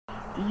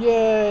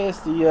Yeah, it's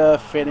the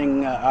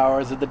fitting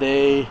hours of the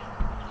day,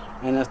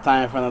 and it's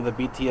time for another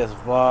BTS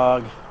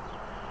vlog.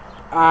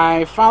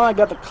 I finally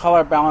got the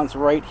color balance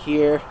right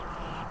here.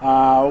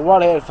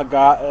 What I had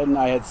forgotten,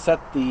 I had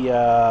set the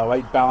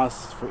white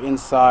balance for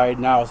inside.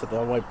 Now I set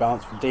the white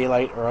balance for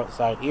daylight or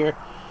outside here,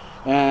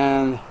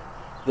 and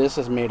this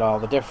has made all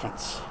the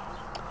difference.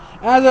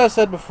 As I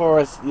said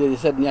before, you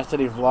said in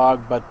yesterday's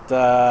vlog, but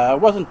I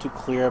wasn't too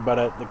clear about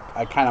it.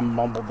 I kind of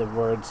mumbled the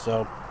words,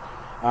 so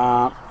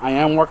I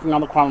am working on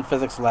the quantum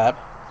physics lab.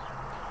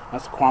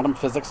 That's quantum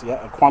physics,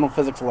 yeah, a quantum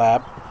physics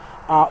lab.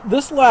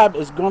 This lab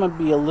is going to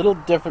be a little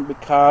different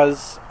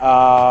because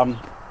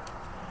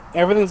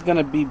everything's going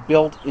to be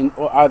built in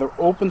either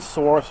open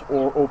source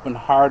or open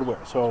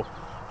hardware. So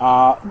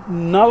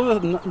none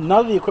of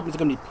the equipment is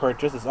going to be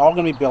purchased. It's all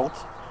going to be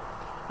built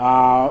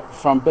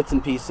from bits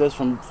and pieces,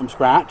 from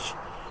scratch.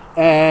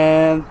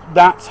 And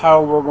that's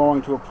how we're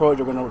going to approach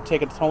it. We're going to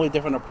take a totally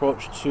different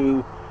approach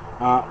to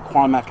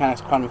quantum mechanics,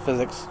 quantum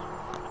physics,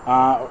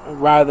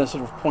 rather than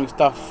sort of pulling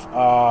stuff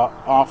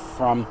off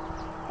from,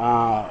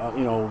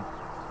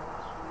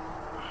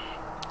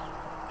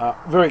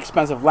 very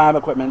expensive lab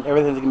equipment.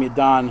 Everything's going to be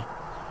done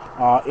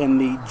in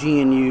the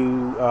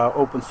GNU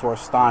open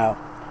source style,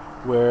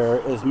 where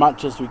as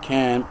much as we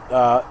can,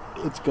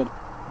 it's going to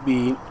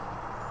be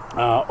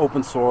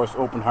open source,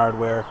 open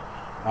hardware,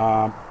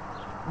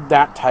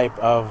 that type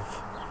of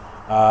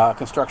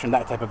construction,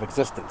 that type of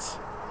existence.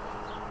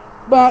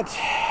 But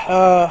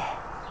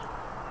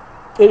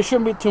it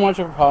shouldn't be too much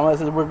of a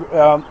problem.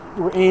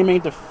 We're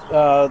aiming to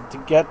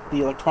get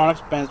the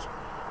electronics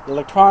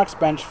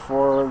bench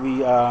for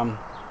the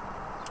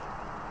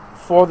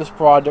for this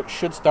project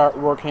should start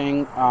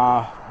working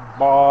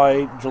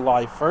by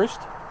July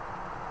 1st,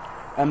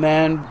 and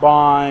then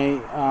by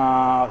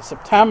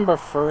September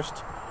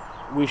 1st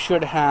we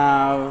should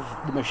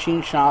have the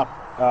machine shop,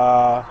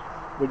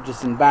 which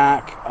is in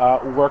back,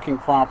 working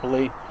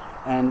properly.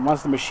 And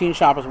once the machine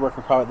shop is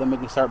working properly, then we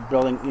can start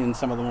building in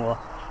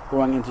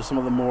going into some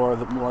of the more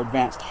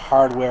advanced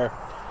hardware.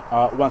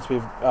 Once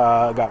we've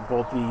got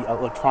both the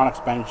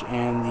electronics bench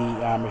and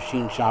the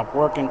machine shop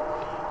working,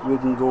 we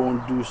can go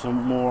and do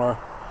some more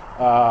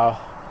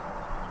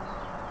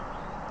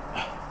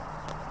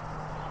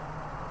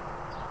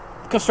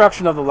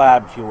construction of the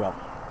lab, if you will.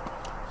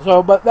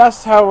 So, but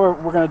that's how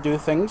we're going to do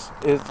things.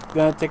 It's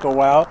going to take a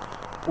while.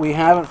 I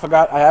haven't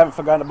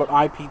forgotten about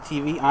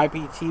IPTV.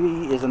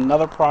 IPTV is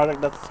another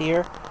product that's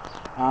here.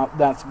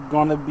 That's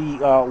going to be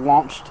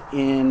launched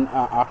in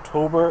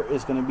October.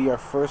 Is going to be our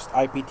first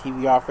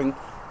IPTV offering.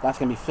 That's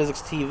going to be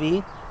Physics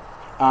TV.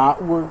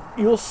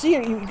 You'll see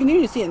it. You can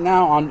even see it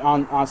now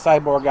on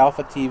Cyborg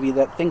Alpha TV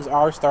that things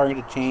are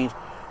starting to change.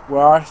 We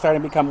are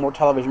starting to become more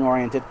television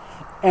oriented,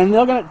 and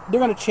they're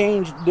gonna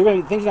change.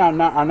 Things are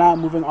now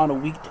moving on a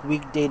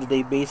week-to-week,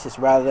 day-to-day basis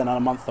rather than on a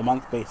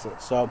month-to-month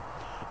basis. So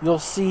you'll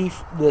see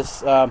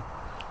this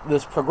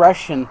this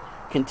progression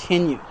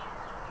continue.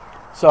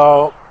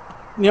 So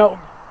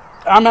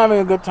I'm having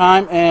a good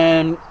time,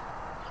 and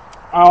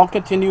I'll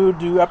continue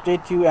to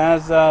update you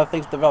as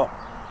things develop.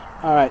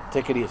 All right,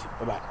 take it easy.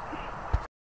 Bye-bye.